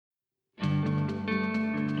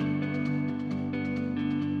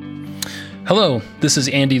Hello, this is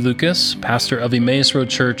Andy Lucas, pastor of Emmaus Road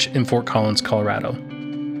Church in Fort Collins, Colorado.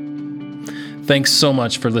 Thanks so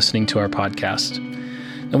much for listening to our podcast,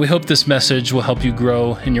 and we hope this message will help you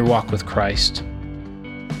grow in your walk with Christ.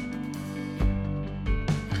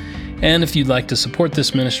 And if you'd like to support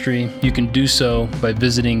this ministry, you can do so by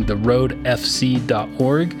visiting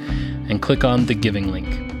theroadfc.org and click on the giving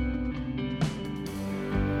link.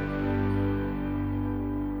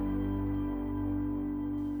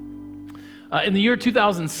 In the year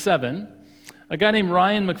 2007, a guy named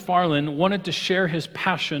Ryan McFarland wanted to share his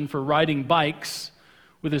passion for riding bikes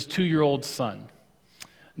with his 2-year-old son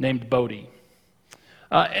named Bodie.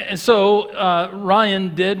 And so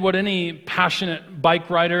Ryan did what any passionate bike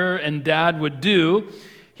rider and dad would do.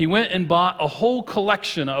 He went and bought a whole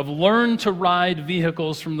collection of learn-to-ride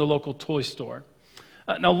vehicles from the local toy store.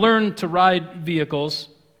 Now, learn-to-ride vehicles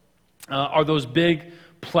are those big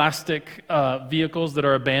plastic vehicles that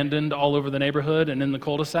are abandoned all over the neighborhood and in the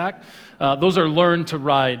cul-de-sac. Those are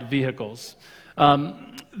learn-to-ride vehicles.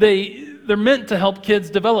 They're meant to help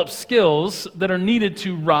kids develop skills that are needed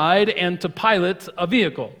to ride and to pilot a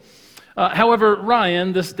vehicle. However,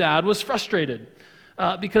 Ryan, this dad, was frustrated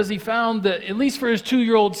because he found that, at least for his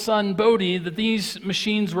 2-year-old son, Bodie, that these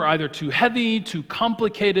machines were either too heavy, too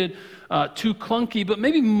complicated, too clunky, but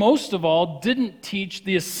maybe most of all, didn't teach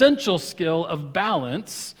the essential skill of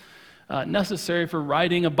balance necessary for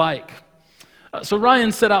riding a bike. So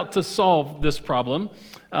Ryan set out to solve this problem,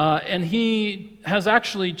 and he has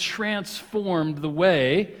actually transformed the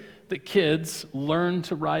way that kids learn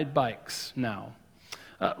to ride bikes now.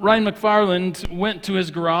 Ryan McFarland went to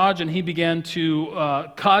his garage and he began to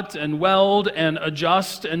cut and weld and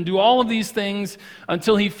adjust and do all of these things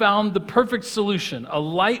until he found the perfect solution, a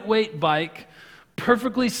lightweight bike,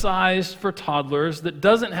 perfectly sized for toddlers that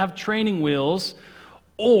doesn't have training wheels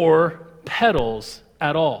or pedals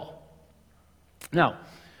at all. Now,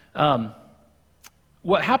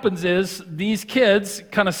 what happens is these kids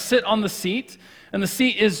kind of sit on the seat, and the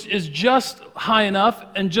seat is just high enough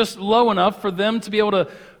and just low enough for them to be able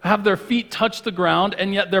to have their feet touch the ground,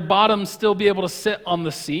 and yet their bottoms still be able to sit on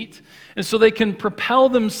the seat. And so they can propel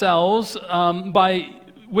themselves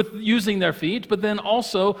with using their feet, but then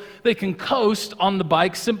also they can coast on the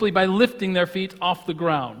bike simply by lifting their feet off the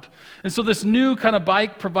ground. And so this new kind of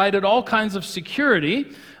bike provided all kinds of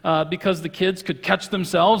security because the kids could catch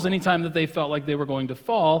themselves anytime that they felt like they were going to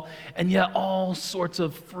fall, and yet all sorts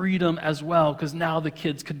of freedom as well, because now the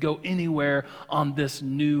kids could go anywhere on this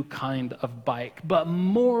new kind of bike. But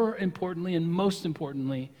more importantly, and most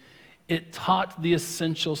importantly, it taught the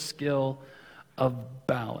essential skill of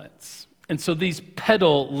balance. And so these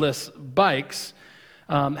pedal-less bikes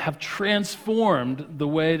have transformed the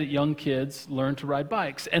way that young kids learn to ride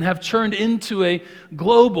bikes and have turned into a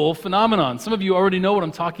global phenomenon. Some of you already know what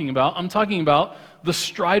I'm talking about. I'm talking about the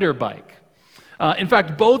Strider bike. In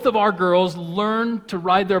fact, both of our girls learned to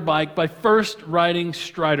ride their bike by first riding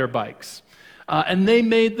Strider bikes. And they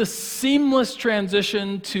made the seamless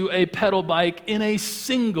transition to a pedal bike in a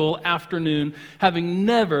single afternoon, having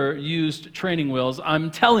never used training wheels.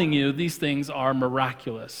 I'm telling you, these things are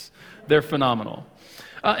miraculous. They're phenomenal.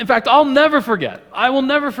 In fact, I will never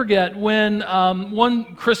forget when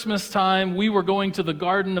one Christmas time we were going to the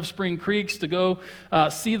Garden of Spring Creeks to go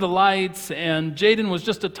see the lights, and Jaden was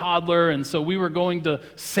just a toddler, and so we were going to,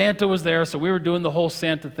 Santa was there, so we were doing the whole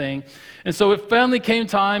Santa thing. And so it finally came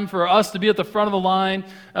time for us to be at the front of the line.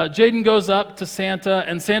 Jaden goes up to Santa,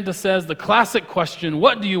 and Santa says the classic question,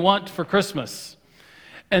 "What do you want for Christmas?"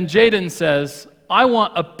 And Jaden says, I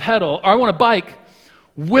want a bike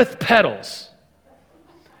with pedals."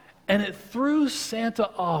 And it threw Santa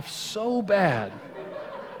off so bad.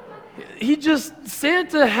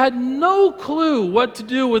 Santa had no clue what to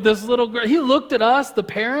do with this little girl. He looked at us, the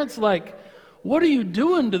parents, like, "What are you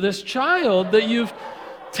doing to this child that you've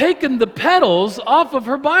taken the pedals off of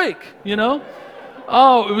her bike?" You know?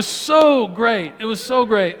 Oh, it was so great. It was so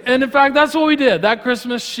great. And in fact, that's what we did. That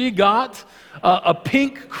Christmas, she got a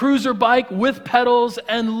pink cruiser bike with pedals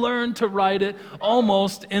and learned to ride it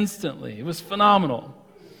almost instantly. It was phenomenal.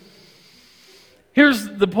 Here's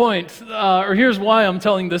the point, or here's why I'm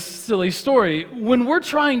telling this silly story. When we're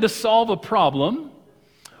trying to solve a problem,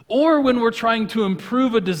 or when we're trying to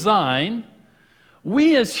improve a design,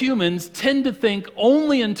 we as humans tend to think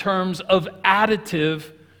only in terms of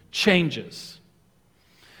additive changes.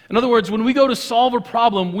 In other words, when we go to solve a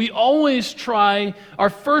problem, we always our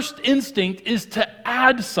first instinct is to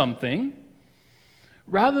add something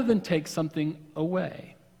rather than take something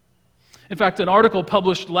away. In fact, an article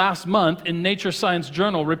published last month in Nature Science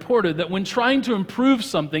Journal reported that when trying to improve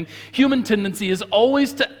something, human tendency is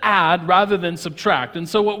always to add rather than subtract. And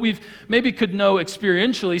so what we've maybe could know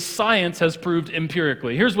experientially, science has proved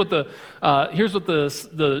empirically. Here's what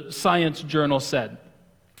the Science Journal said.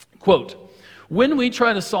 Quote, "When we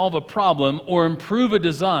try to solve a problem or improve a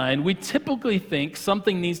design, we typically think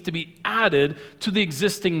something needs to be added to the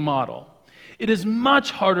existing model. It is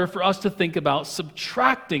much harder for us to think about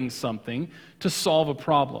subtracting something to solve a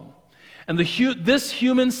problem. And this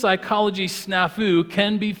human psychology snafu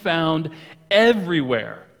can be found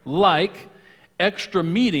everywhere, like extra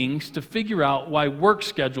meetings to figure out why work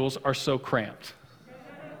schedules are so cramped."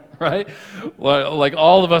 Right? Like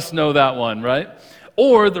all of us know that one, right?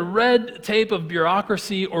 Or the red tape of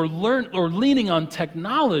bureaucracy or leaning on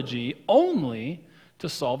technology only to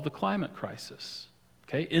solve the climate crisis.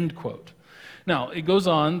 Okay, end quote. Now,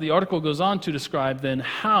 the article goes on to describe then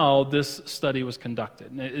how this study was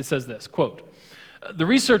conducted. It says this, quote, "The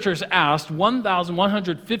researchers asked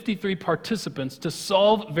 1,153 participants to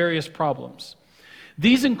solve various problems.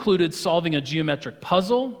 These included solving a geometric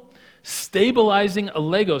puzzle, stabilizing a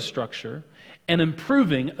Lego structure, and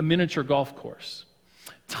improving a miniature golf course.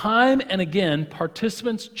 Time and again,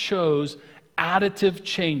 participants chose additive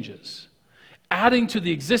changes, adding to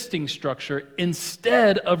the existing structure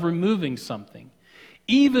instead of removing something,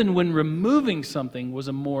 even when removing something was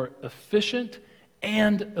a more efficient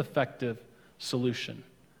and effective solution."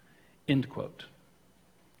 End quote.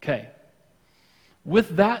 Okay.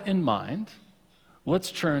 With that in mind,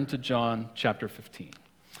 let's turn to John chapter 15.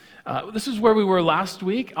 This is where we were last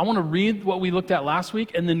week. I want to read what we looked at last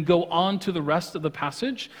week and then go on to the rest of the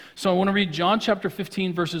passage. So I want to read John chapter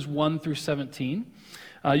 15, verses 1 through 17.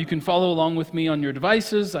 You can follow along with me on your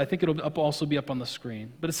devices. I think it'll also be up on the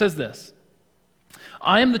screen. But it says this,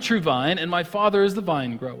 "I am the true vine, and my Father is the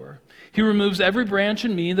vine grower. He removes every branch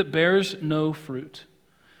in me that bears no fruit.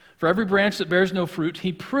 For every branch that bears no fruit,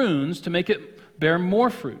 he prunes to make it bear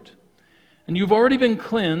more fruit. And you've already been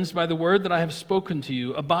cleansed by the word that I have spoken to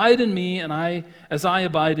you. Abide in me, and as I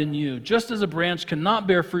abide in you. Just as a branch cannot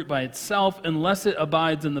bear fruit by itself unless it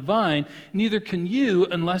abides in the vine, neither can you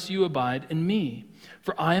unless you abide in me.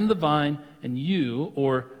 For I am the vine, and you,"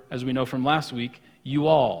 or as we know from last week, "you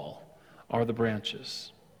all are the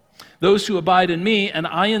branches. Those who abide in me and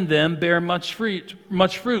I in them bear much fruit,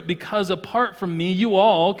 because apart from me you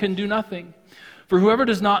all can do nothing. For whoever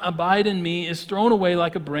does not abide in me is thrown away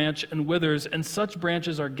like a branch and withers, and such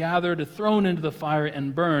branches are gathered and thrown into the fire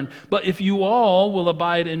and burned. But if you all will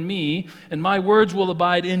abide in me, and my words will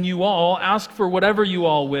abide in you all, ask for whatever you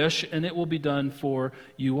all wish, and it will be done for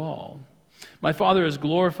you all. My Father is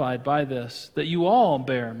glorified by this, that you all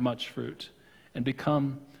bear much fruit and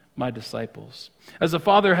become my disciples. As the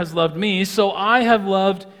Father has loved me, so I have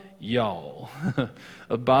loved y'all.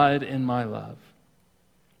 Abide in my love.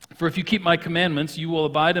 For if you keep my commandments, you will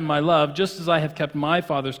abide in my love, just as I have kept my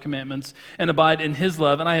Father's commandments and abide in his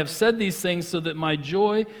love. And I have said these things so that my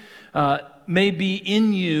joy may be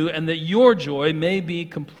in you, and that your joy may be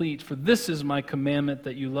complete. For this is my commandment,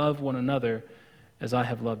 that you love one another as I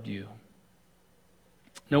have loved you.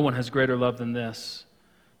 No one has greater love than this,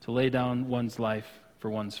 to lay down one's life for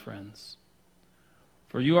one's friends.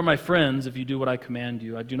 For you are my friends if you do what I command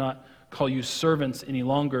you. I do not call you servants any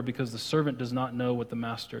longer, because the servant does not know what the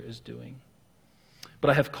master is doing. But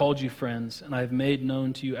I have called you friends, and I have made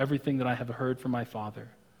known to you everything that I have heard from my Father.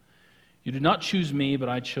 You did not choose me, but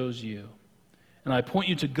I chose you. And I appoint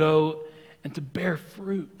you to go and to bear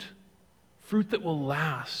fruit, fruit that will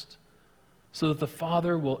last, so that the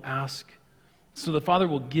Father will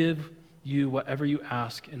give you whatever you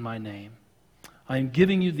ask in my name. I am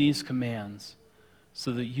giving you these commands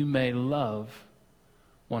so that you may love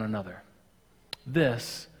one another.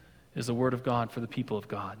 This is the word of God for the people of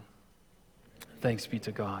God. Thanks be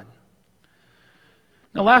to God.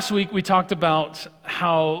 Now, last week we talked about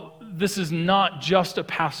how this is not just a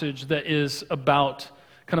passage that is about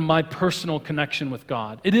kind of my personal connection with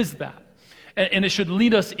God. It is that. And it should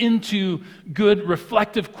lead us into good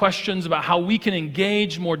reflective questions about how we can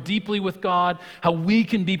engage more deeply with God, how we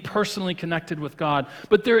can be personally connected with God.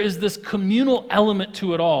 But there is this communal element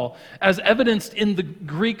to it all, as evidenced in the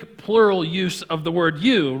Greek plural use of the word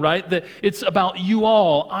you, right? That it's about you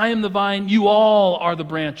all. I am the vine, you all are the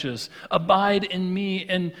branches. Abide in me,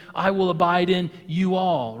 and I will abide in you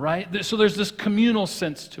all, right? So there's this communal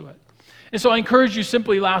sense to it. And so I encouraged you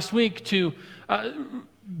simply last week to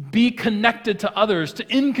be connected to others, to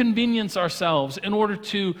inconvenience ourselves in order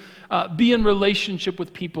to be in relationship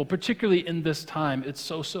with people, particularly in this time. It's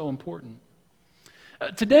so important.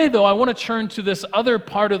 Today, though, I want to turn to this other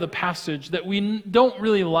part of the passage that we don't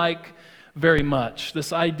really like very much,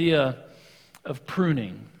 this idea of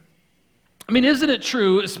pruning. I mean, isn't it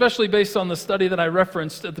true, especially based on the study that I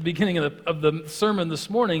referenced at the beginning of the sermon this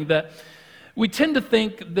morning, that we tend to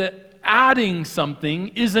think that adding something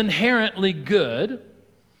is inherently good,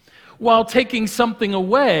 while taking something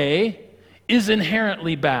away is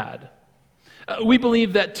inherently bad. We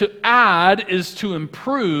believe that to add is to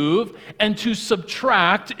improve, and to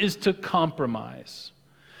subtract is to compromise.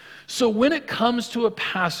 So when it comes to a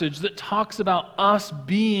passage that talks about us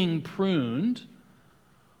being pruned,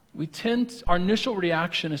 our initial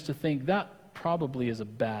reaction is to think that probably is a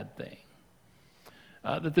bad thing.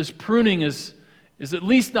 That this pruning is at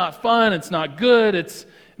least not fun, it's not good, it's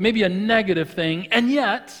maybe a negative thing. And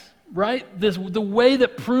yet, right, the way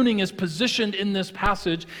that pruning is positioned in this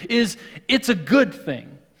passage is it's a good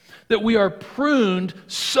thing. That we are pruned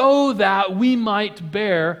so that we might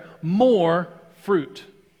bear more fruit.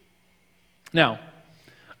 Now,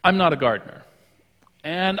 I'm not a gardener,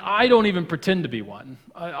 and I don't even pretend to be one.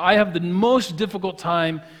 I have the most difficult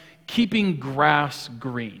time keeping grass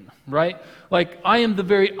green, right? Like, I am the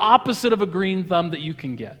very opposite of a green thumb that you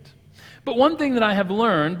can get. But one thing that I have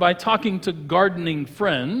learned by talking to gardening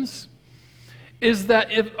friends is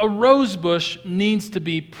that if a rose bush needs to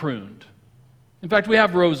be pruned. In fact, we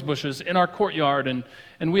have rose bushes in our courtyard,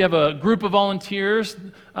 and we have a group of volunteers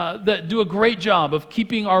that do a great job of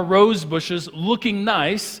keeping our rose bushes looking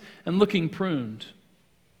nice and looking pruned.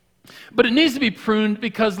 But it needs to be pruned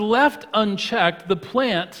because left unchecked, the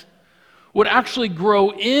plant would actually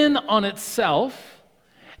grow in on itself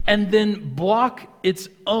and then block its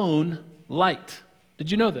own light. Did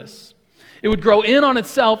you know this? It would grow in on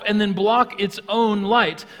itself and then block its own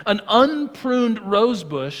light. An unpruned rose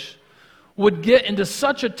bush would get into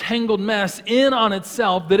such a tangled mess in on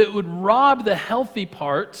itself that it would rob the healthy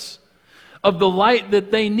parts of the light that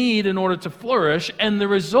they need in order to flourish, and the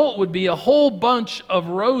result would be a whole bunch of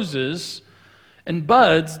roses and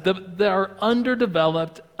buds that are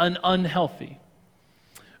underdeveloped and unhealthy,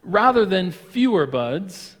 rather than fewer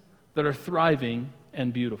buds that are thriving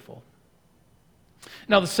and beautiful.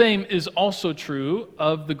 Now, the same is also true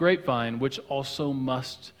of the grapevine, which also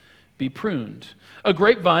must be pruned. A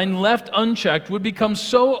grapevine left unchecked would become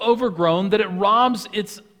so overgrown that it robs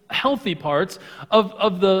its healthy parts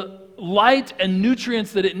of the light and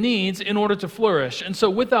nutrients that it needs in order to flourish. And so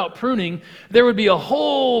without pruning, there would be a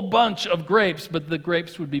whole bunch of grapes, but the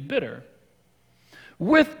grapes would be bitter.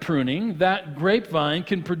 With pruning, that grapevine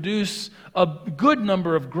can produce a good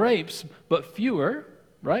number of grapes, but fewer,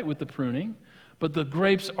 right, with the pruning, but the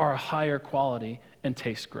grapes are higher quality and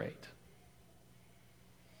taste great.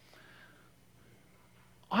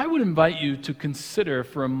 I would invite you to consider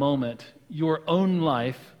for a moment your own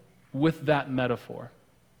life with that metaphor.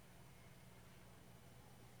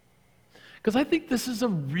 Because I think this is a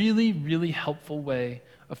really, really helpful way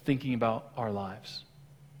of thinking about our lives.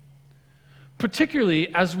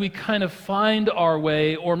 Particularly as we kind of find our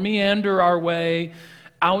way or meander our way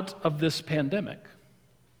out of this pandemic.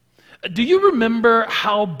 Do you remember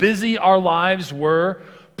how busy our lives were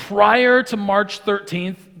prior to March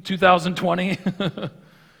 13th, 2020?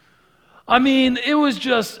 I mean, it was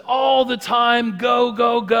just all the time, go,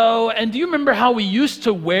 go, go. And do you remember how we used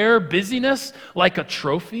to wear busyness like a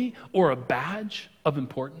trophy or a badge of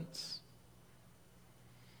importance?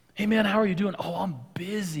 Hey man, how are you doing? Oh, I'm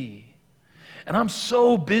busy. And I'm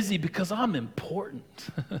so busy because I'm important.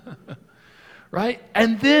 Right?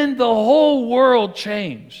 And then the whole world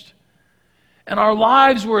changed. And our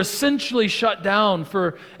lives were essentially shut down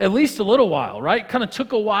for at least a little while, right? Kind of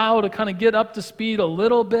took a while to kind of get up to speed a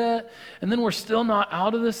little bit, and then we're still not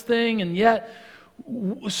out of this thing, and yet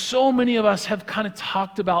so many of us have kind of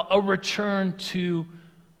talked about a return to,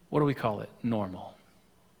 what do we call it? Normal.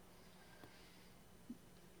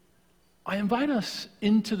 I invite us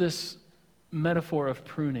into this metaphor of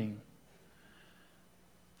pruning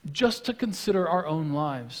just to consider our own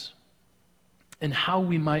lives and how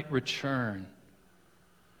we might return.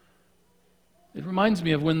 It reminds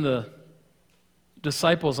me of when the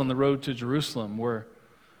disciples on the road to Jerusalem were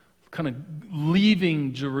kind of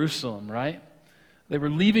leaving Jerusalem, right? They were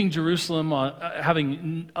leaving Jerusalem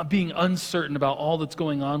being uncertain about all that's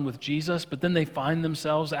going on with Jesus, but then they find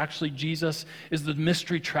themselves, actually Jesus is the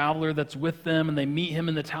mystery traveler that's with them, and they meet him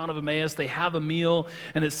in the town of Emmaus. They have a meal,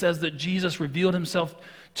 and it says that Jesus revealed himself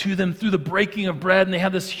to them through the breaking of bread, and they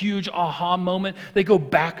have this huge aha moment. They go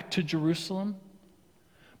back to Jerusalem,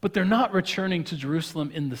 but they're not returning to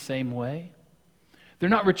Jerusalem in the same way. They're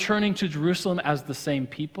not returning to Jerusalem as the same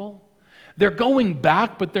people. They're going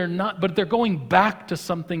back, but they're going back to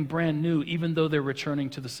something brand new, even though they're returning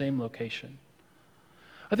to the same location.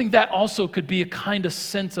 I think that also could be a kind of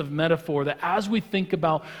sense of metaphor that as we think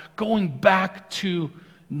about going back to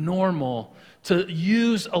normal,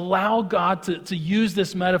 allow God to use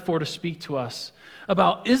this metaphor to speak to us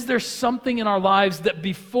about, is there something in our lives that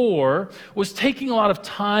before was taking a lot of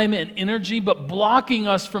time and energy, but blocking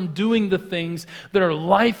us from doing the things that are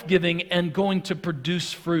life-giving and going to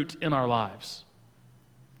produce fruit in our lives?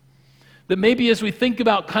 That maybe as we think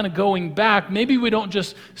about kind of going back, maybe we don't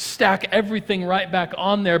just stack everything right back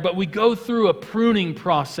on there, but we go through a pruning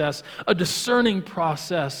process, a discerning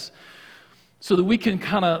process, so that we can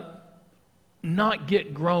kind of not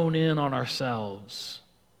get grown in on ourselves,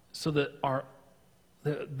 so that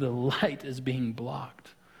the light is being blocked.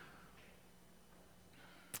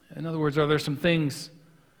 In other words, are there some things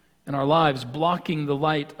in our lives blocking the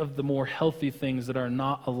light of the more healthy things that are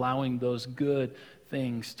not allowing those good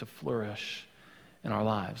things to flourish in our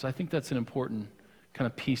lives? I think that's an important kind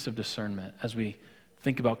of piece of discernment as we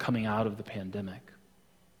think about coming out of the pandemic.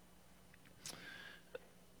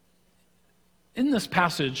 In this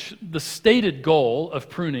passage, the stated goal of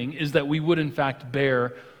pruning is that we would in fact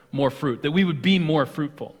bear more fruit, that we would be more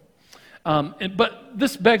fruitful. But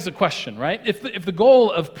this begs a question, right? If the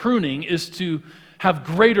goal of pruning is to have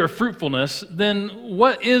greater fruitfulness, then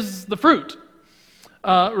what is the fruit?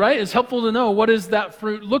 Right? It's helpful to know, what does that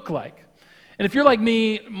fruit look like? And if you're like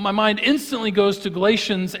me, my mind instantly goes to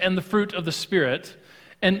Galatians and the fruit of the Spirit.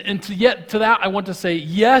 And to that, I want to say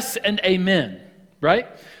yes and amen, right?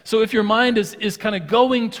 So if your mind is kind of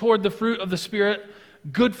going toward the fruit of the Spirit,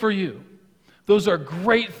 good for you. Those are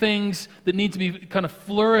great things that need to be kind of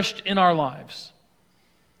flourished in our lives.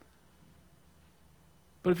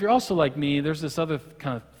 But if you're also like me, there's this other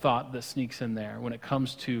kind of thought that sneaks in there when it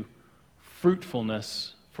comes to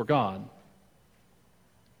fruitfulness for God.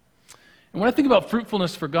 And when I think about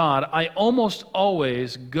fruitfulness for God, I almost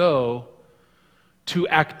always go to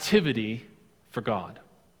activity for God.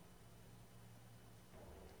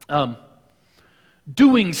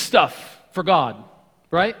 Doing stuff for God,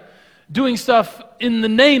 right? Doing stuff in the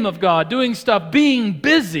name of God, doing stuff, being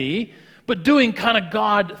busy, but doing kind of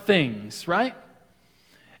God things, right?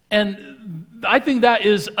 And I think that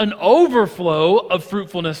is an overflow of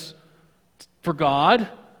fruitfulness for God.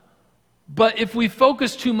 But if we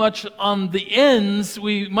focus too much on the ends,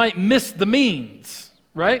 we might miss the means,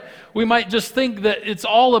 right? We might just think that it's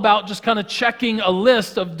all about just kind of checking a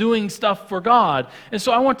list of doing stuff for God. And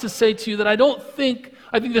so I want to say to you that I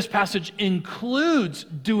think this passage includes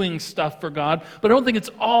doing stuff for God, but I don't think it's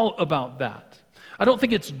all about that. I don't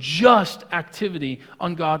think it's just activity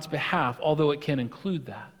on God's behalf, although it can include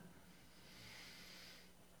that.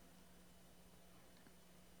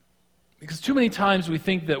 Because too many times we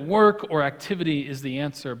think that work or activity is the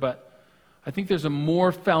answer, but I think there's a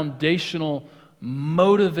more foundational,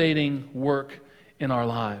 motivating work in our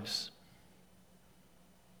lives.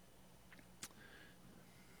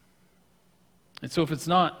 And so if it's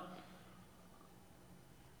not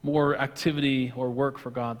more activity or work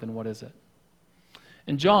for God, then what is it?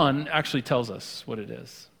 And John actually tells us what it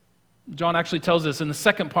is. John actually tells us in the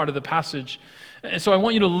second part of the passage. And so I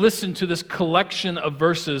want you to listen to this collection of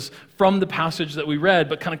verses from the passage that we read,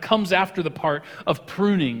 but kind of comes after the part of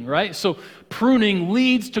pruning, right? So pruning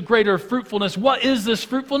leads to greater fruitfulness. What is this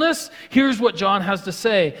fruitfulness? Here's what John has to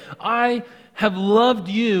say. I have loved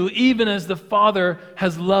you even as the Father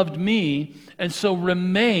has loved me, and so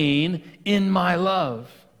remain in my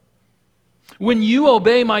love. When you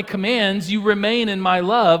obey my commands, you remain in my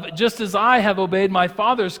love, just as I have obeyed my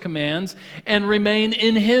Father's commands and remain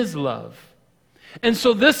in his love. And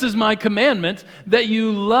so this is my commandment, that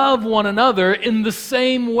you love one another in the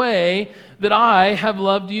same way that I have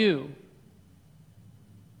loved you.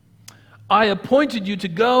 I appointed you to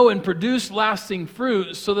go and produce lasting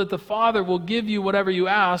fruit so that the Father will give you whatever you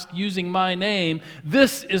ask using my name.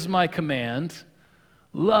 This is my command.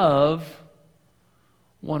 Love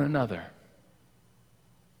one another.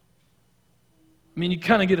 I mean, you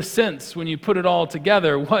kind of get a sense when you put it all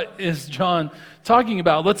together, what is John talking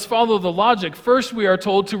about? Let's follow the logic. First, we are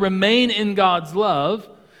told to remain in God's love.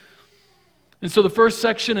 And so the first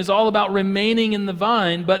section is all about remaining in the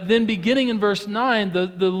vine, but then beginning in verse 9,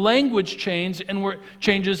 the language changes,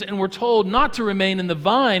 and we're told not to remain in the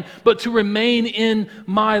vine, but to remain in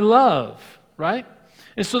my love, right?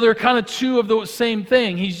 And so they're kind of two of the same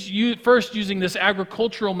thing. He's first using this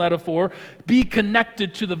agricultural metaphor, be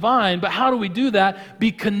connected to the vine. But how do we do that?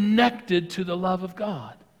 Be connected to the love of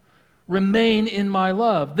God. Remain in my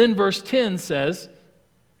love. Then verse 10 says,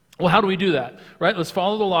 well, how do we do that? Right? Let's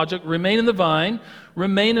follow the logic. Remain in the vine.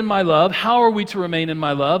 Remain in my love. How are we to remain in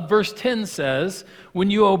my love? Verse 10 says,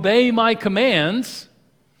 when you obey my commands,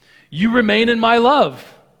 you remain in my love.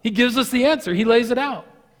 He gives us the answer. He lays it out.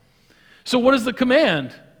 So what is the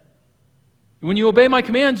command? When you obey my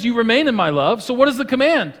commands, you remain in my love. So what is the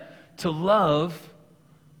command? To love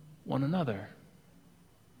one another.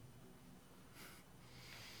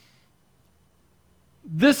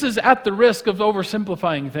 This is at the risk of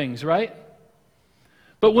oversimplifying things, right?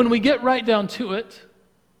 But when we get right down to it,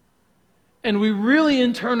 and we really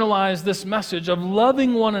internalize this message of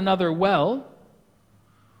loving one another well,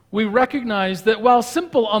 we recognize that while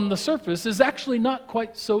simple on the surface, is actually not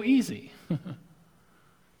quite so easy.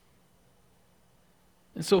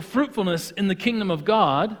 And so fruitfulness in the kingdom of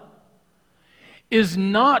God is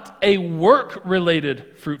not a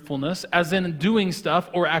work-related fruitfulness, as in doing stuff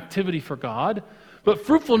or activity for God, but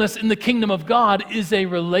fruitfulness in the kingdom of God is a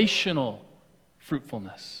relational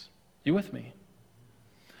fruitfulness. You with me?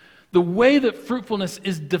 The way that fruitfulness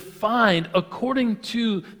is defined according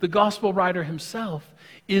to the gospel writer himself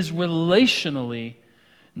is relationally,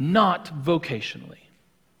 not vocationally.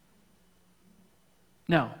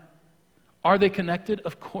 Now, are they connected?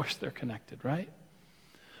 Of course they're connected, right?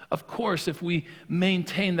 Of course, if we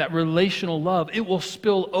maintain that relational love, it will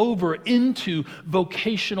spill over into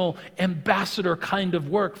vocational ambassador kind of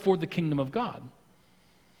work for the kingdom of God,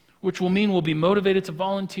 which will mean we'll be motivated to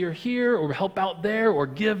volunteer here or help out there or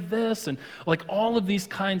give this and like all of these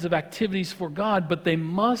kinds of activities for God, but they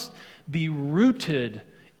must be rooted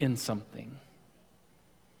in something.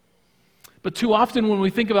 But too often when we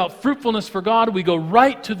think about fruitfulness for God, we go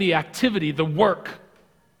right to the activity, the work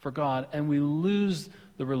for God, and we lose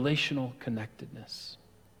the relational connectedness.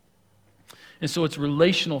 And so it's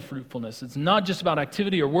relational fruitfulness. It's not just about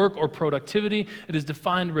activity or work or productivity. It is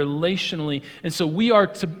defined relationally. And so we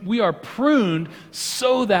are pruned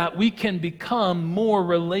so that we can become more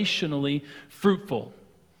relationally fruitful.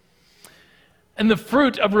 And the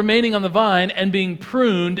fruit of remaining on the vine and being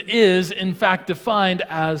pruned is, in fact, defined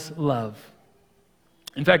as love.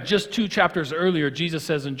 In fact, just 2 chapters earlier, Jesus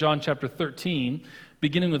says in John chapter 13,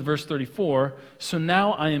 beginning with verse 34, "So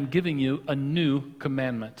now I am giving you a new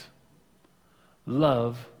commandment.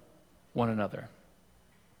 Love one another.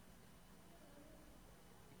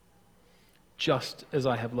 Just as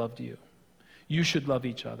I have loved you. You should love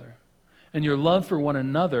each other. And your love for one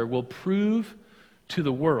another will prove to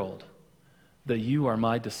the world that you are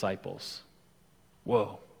my disciples."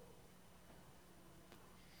 Whoa.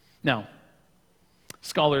 Now,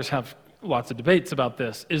 scholars have lots of debates about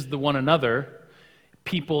this. Is the one another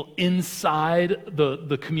people inside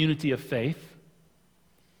the community of faith?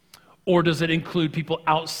 Or does it include people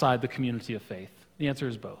outside the community of faith? The answer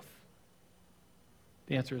is both.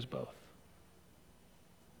 The answer is both.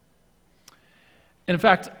 And in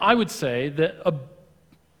fact, I would say that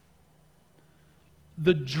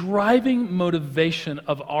the driving motivation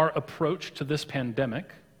of our approach to this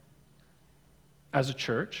pandemic as a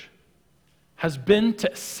church has been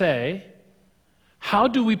to say, how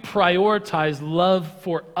do we prioritize love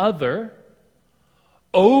for other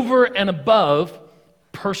over and above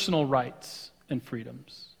personal rights and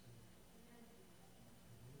freedoms?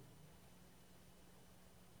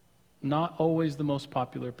 Not always the most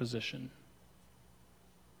popular position,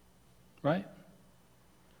 right?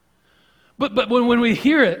 But when we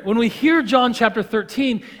hear it, when we hear John chapter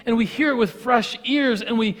 13, and we hear it with fresh ears,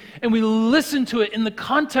 and we listen to it in the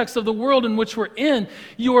context of the world in which we're in,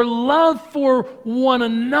 your love for one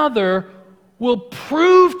another will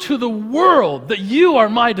prove to the world that you are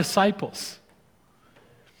my disciples.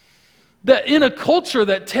 That in a culture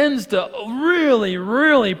that tends to really,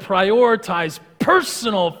 really prioritize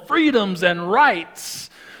personal freedoms and rights,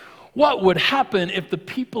 what would happen if the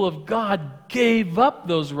people of God gave up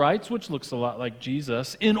those rights, which looks a lot like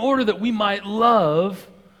Jesus, in order that we might love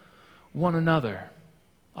one another?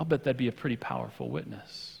 I'll bet that'd be a pretty powerful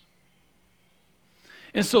witness.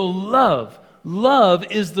 And so love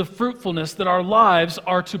is the fruitfulness that our lives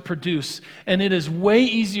are to produce, and it is way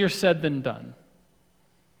easier said than done.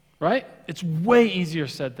 Right? It's way easier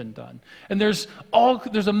said than done. And there's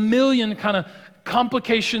a million kind of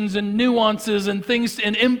complications and nuances and things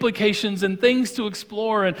and implications and things to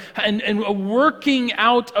explore and a working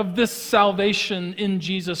out of this salvation in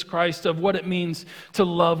Jesus Christ of what it means to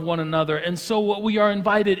love one another. And so what we are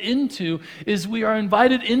invited into is we are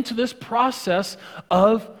invited into this process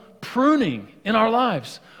of pruning in our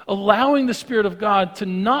lives, allowing the Spirit of God to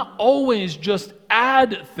not always just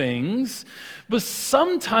add things, but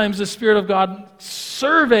sometimes the Spirit of God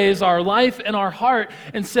surveys our life and our heart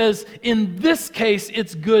and says, in this case,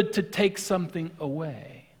 it's good to take something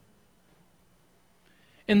away.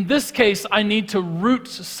 In this case, I need to root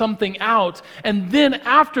something out. And then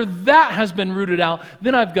after that has been rooted out,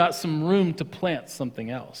 then I've got some room to plant something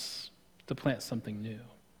else, to plant something new.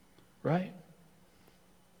 right?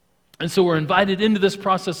 And so we're invited into this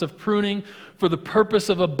process of pruning for the purpose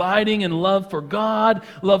of abiding in love for God,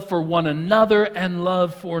 love for one another, and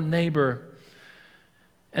love for neighbor.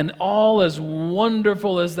 And all as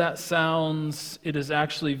wonderful as that sounds, it is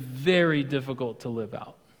actually very difficult to live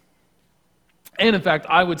out. And in fact,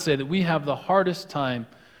 I would say that we have the hardest time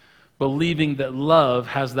believing that love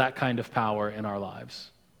has that kind of power in our lives.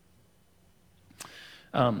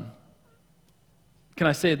 Can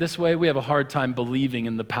I say it this way? We have a hard time believing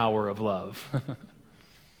in the power of love.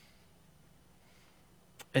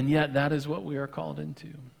 And yet, that is what we are called into.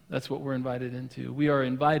 That's what we're invited into. We are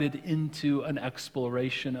invited into an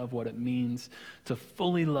exploration of what it means to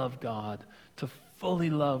fully love God, to fully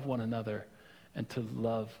love one another, and to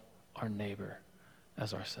love our neighbor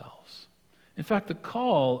as ourselves. In fact, the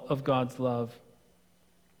call of God's love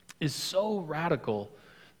is so radical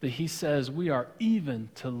that he says we are even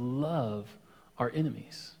to love our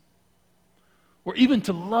enemies. Or even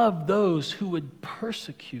to love those who would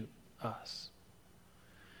persecute us.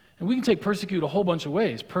 And we can take persecute a whole bunch of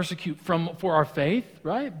ways. Persecute for our faith,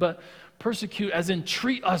 right? But persecute as in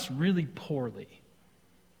treat us really poorly.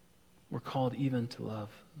 We're called even to love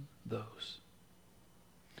those.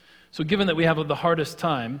 So given that we have the hardest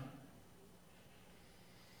time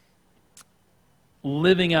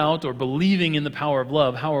living out or believing in the power of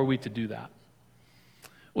love, how are we to do that?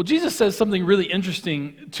 Well, Jesus says something really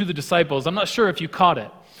interesting to the disciples. I'm not sure if you caught it,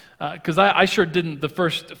 because I sure didn't the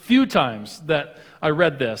first few times that I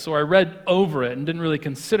read this, or I read over it and didn't really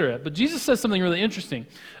consider it. But Jesus says something really interesting.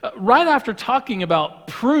 Right after talking about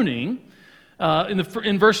pruning,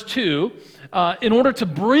 in verse 2, in order to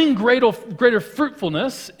bring greater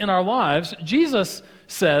fruitfulness in our lives, Jesus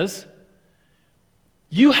says,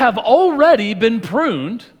 "You have already been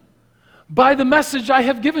pruned by the message I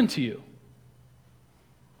have given to you."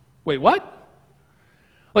 Wait, what?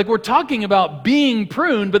 Like we're talking about being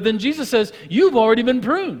pruned, but then Jesus says, you've already been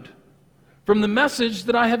pruned from the message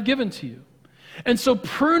that I have given to you. And so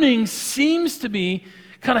pruning seems to be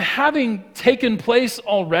kind of having taken place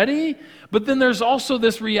already, but then there's also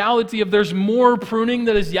this reality of there's more pruning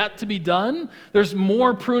that is yet to be done. There's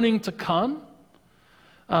more pruning to come.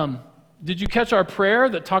 Did you catch our prayer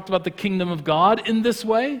that talked about the kingdom of God in this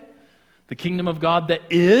way? The kingdom of God that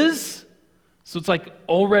is. So it's like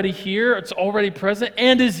already here, it's already present,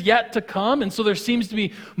 and is yet to come. And so there seems to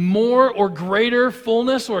be more or greater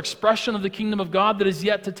fullness or expression of the kingdom of God that is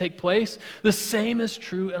yet to take place. The same is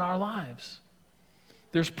true in our lives.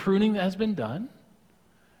 There's pruning that has been done,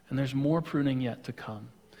 and there's more pruning yet to come.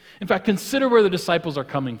 In fact, consider where the disciples are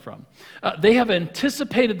coming from. They have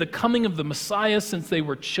anticipated the coming of the Messiah since they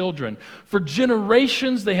were children. For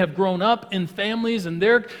generations, they have grown up in families, and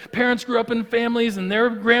their parents grew up in families, and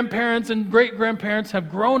their grandparents and great-grandparents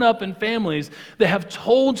have grown up in families that have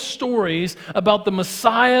told stories about the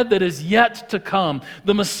Messiah that is yet to come,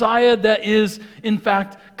 the Messiah that is, in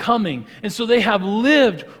fact, coming. And so they have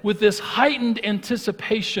lived with this heightened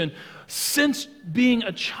anticipation since being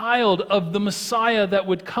a child of the Messiah that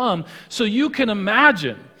would come. So you can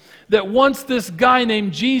imagine that once this guy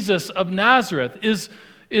named Jesus of Nazareth is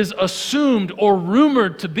assumed or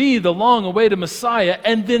rumored to be the long-awaited Messiah,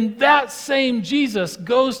 and then that same Jesus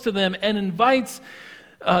goes to them and invites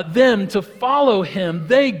them to follow him,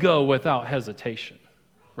 they go without hesitation,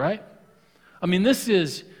 right? I mean, this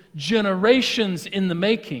is generations in the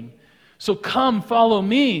making. So come, follow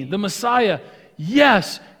me, the Messiah.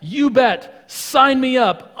 Yes, you bet. Sign me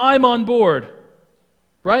up. I'm on board.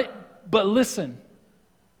 Right? But listen.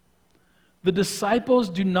 The disciples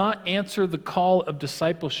do not answer the call of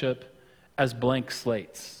discipleship as blank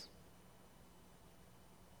slates.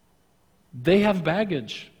 They have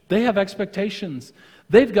baggage. They have expectations.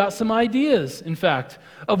 They've got some ideas, in fact,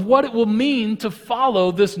 of what it will mean to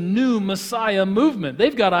follow this new Messiah movement.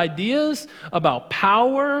 They've got ideas about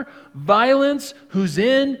power, violence, who's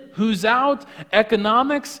in, who's out,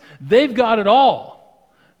 economics. They've got it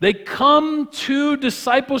all. They come to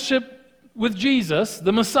discipleship with Jesus,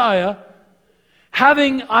 the Messiah,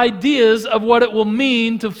 having ideas of what it will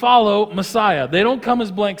mean to follow Messiah. They don't come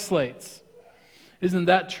as blank slates. Isn't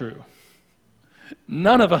that true?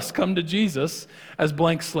 None of us come to Jesus as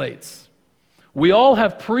blank slates. We all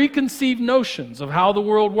have preconceived notions of how the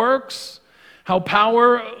world works, how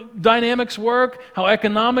power dynamics work, how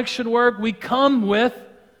economics should work. We come with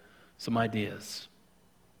some ideas.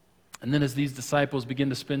 And then as these disciples begin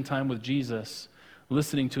to spend time with Jesus,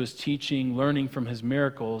 listening to his teaching, learning from his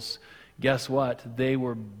miracles, guess what? They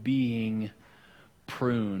were being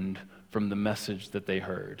pruned from the message that they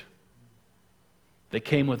heard. They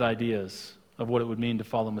came with ideas of what it would mean to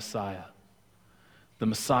follow Messiah. the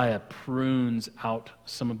Messiah prunes out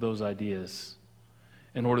some of those ideas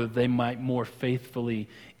in order that they might more faithfully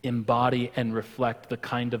embody and reflect the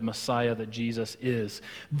kind of Messiah that Jesus is.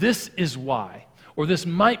 This is why, or this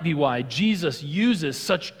might be why, Jesus uses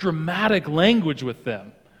such dramatic language with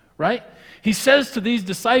them, right? He says to these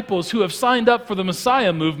disciples who have signed up for the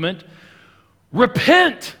Messiah movement,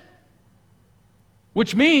 repent,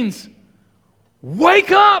 which means wake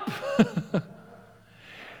up.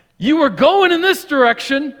 You were going in this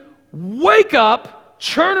direction, wake up,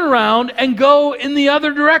 turn around, and go in the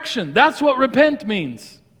other direction. That's what repent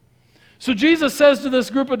means. So Jesus says to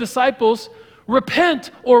this group of disciples,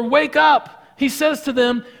 repent or wake up. He says to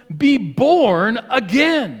them, be born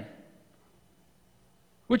again.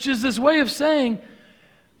 Which is this way of saying,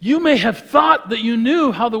 you may have thought that you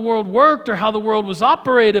knew how the world worked or how the world was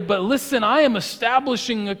operated, but listen, I am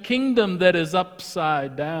establishing a kingdom that is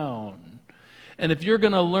upside down. And if you're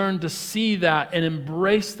going to learn to see that and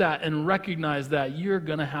embrace that and recognize that, you're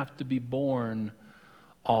going to have to be born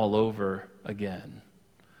all over again.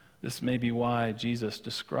 This may be why Jesus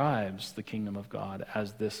describes the kingdom of God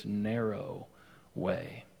as this narrow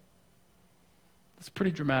way. It's pretty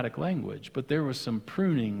dramatic language, but there was some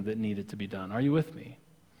pruning that needed to be done. Are you with me?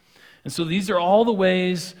 And so these are all the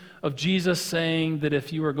ways of Jesus saying that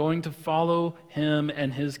if you are going to follow him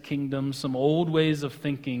and his kingdom, some old ways of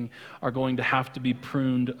thinking are going to have to be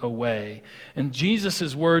pruned away. And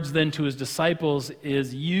Jesus' words then to his disciples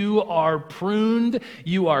is, you are pruned,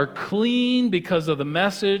 you are clean because of the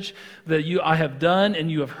message that I have done, and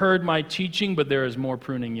you have heard my teaching, but there is more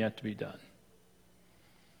pruning yet to be done.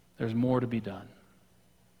 There's more to be done.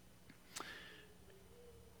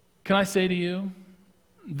 Can I say to you,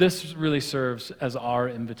 this really serves as our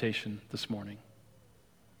invitation this morning.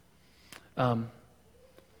 That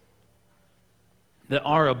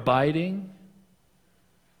our abiding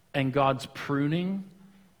and God's pruning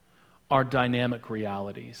are dynamic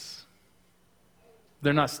realities.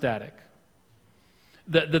 They're not static.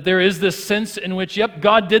 That there is this sense in which, yep,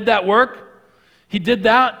 God did that work. He did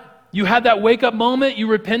that. You had that wake-up moment. You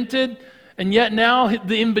repented. And yet now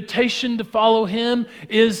the invitation to follow him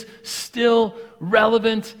is still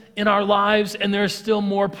relevant in our lives, and there is still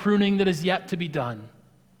more pruning that is yet to be done.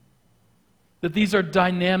 That these are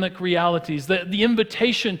dynamic realities. The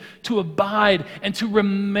invitation to abide and to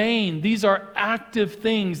remain, these are active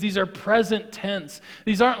things. These are present tense.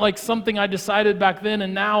 These aren't like something I decided back then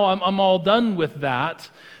and now I'm all done with that.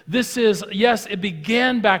 This is, yes, it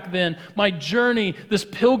began back then. My journey, this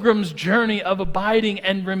pilgrim's journey of abiding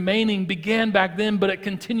and remaining began back then, but it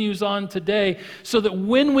continues on today, so that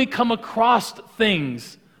when we come across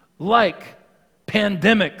things like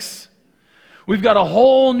pandemics, we've got a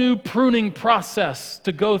whole new pruning process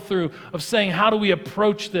to go through of saying, how do we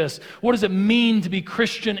approach this? What does it mean to be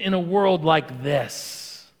Christian in a world like this?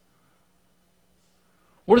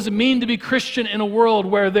 What does it mean to be Christian in a world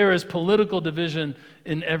where there is political division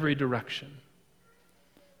in every direction?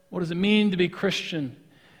 What does it mean to be Christian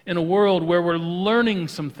in a world where we're learning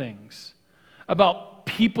some things about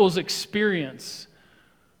people's experience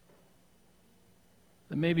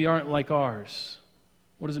that maybe aren't like ours?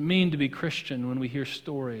 What does it mean to be Christian when we hear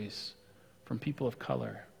stories from people of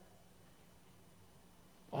color?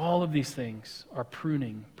 All of these things are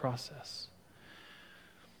pruning process.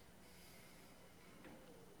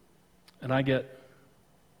 And I get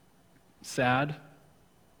sad.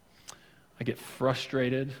 I get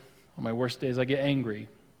frustrated. On my worst days, I get angry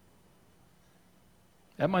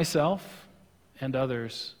at myself and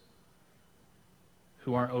others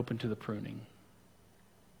who aren't open to the pruning,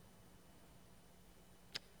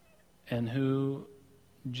 and who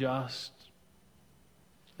just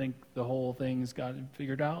think the whole thing's got it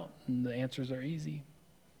figured out and the answers are easy.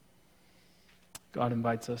 God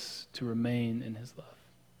invites us to remain in his love,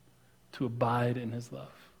 to abide in his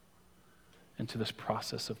love, and to this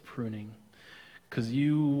process of pruning. Because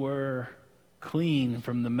you were clean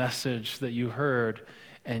from the message that you heard,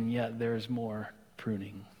 and yet there's more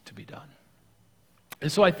pruning to be done.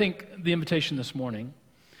 And so I think the invitation this morning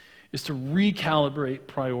is to recalibrate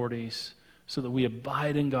priorities so that we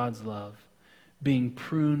abide in God's love, being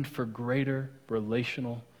pruned for greater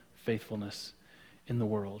relational faithfulness in the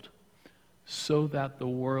world, so that the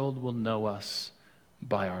world will know us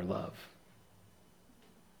by our love.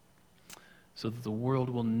 So that the world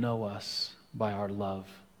will know us by our love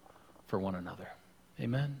for one another.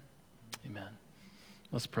 Amen? Amen.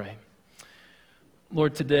 Let's pray.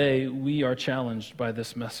 Lord, today we are challenged by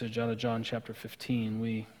this message out of John chapter 15.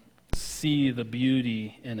 We see the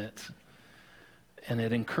beauty in it, and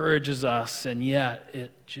it encourages us, and yet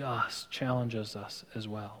it just challenges us as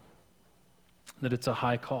well. That it's a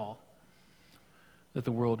high call. that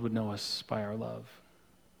the world would know us by our love.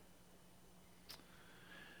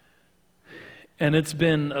 And it's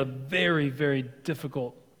been a very, very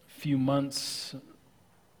difficult few months,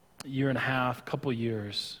 year and a half, couple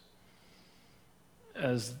years,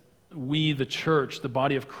 as we, the church, the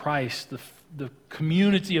body of Christ, the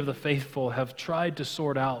community of the faithful, have tried to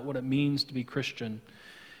sort out what it means to be Christian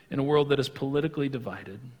in a world that is politically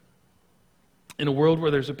divided, in a world where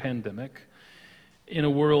there's a pandemic, in a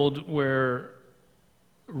world where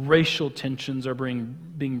racial tensions are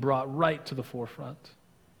being brought right to the forefront.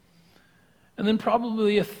 And then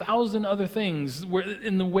probably 1,000 other things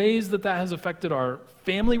in the ways that has affected our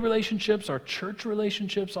family relationships, our church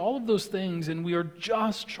relationships, all of those things. And we are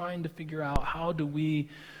just trying to figure out, how do we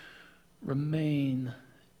remain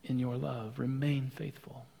in your love, remain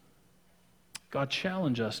faithful? God,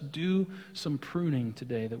 challenge us. Do some pruning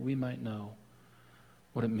today that we might know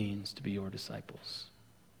what it means to be your disciples.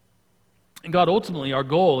 And God, ultimately, our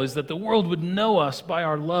goal is that the world would know us by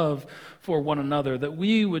our love for one another,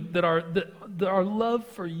 that our love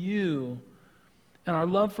for you and our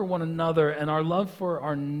love for one another and our love for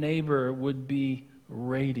our neighbor would be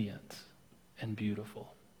radiant and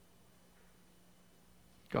beautiful.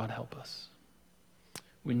 God, help us.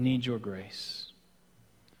 We need your grace.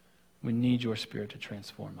 We need your Spirit to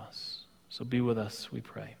transform us. So be with us, we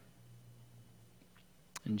pray.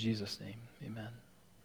 In Jesus' name, amen.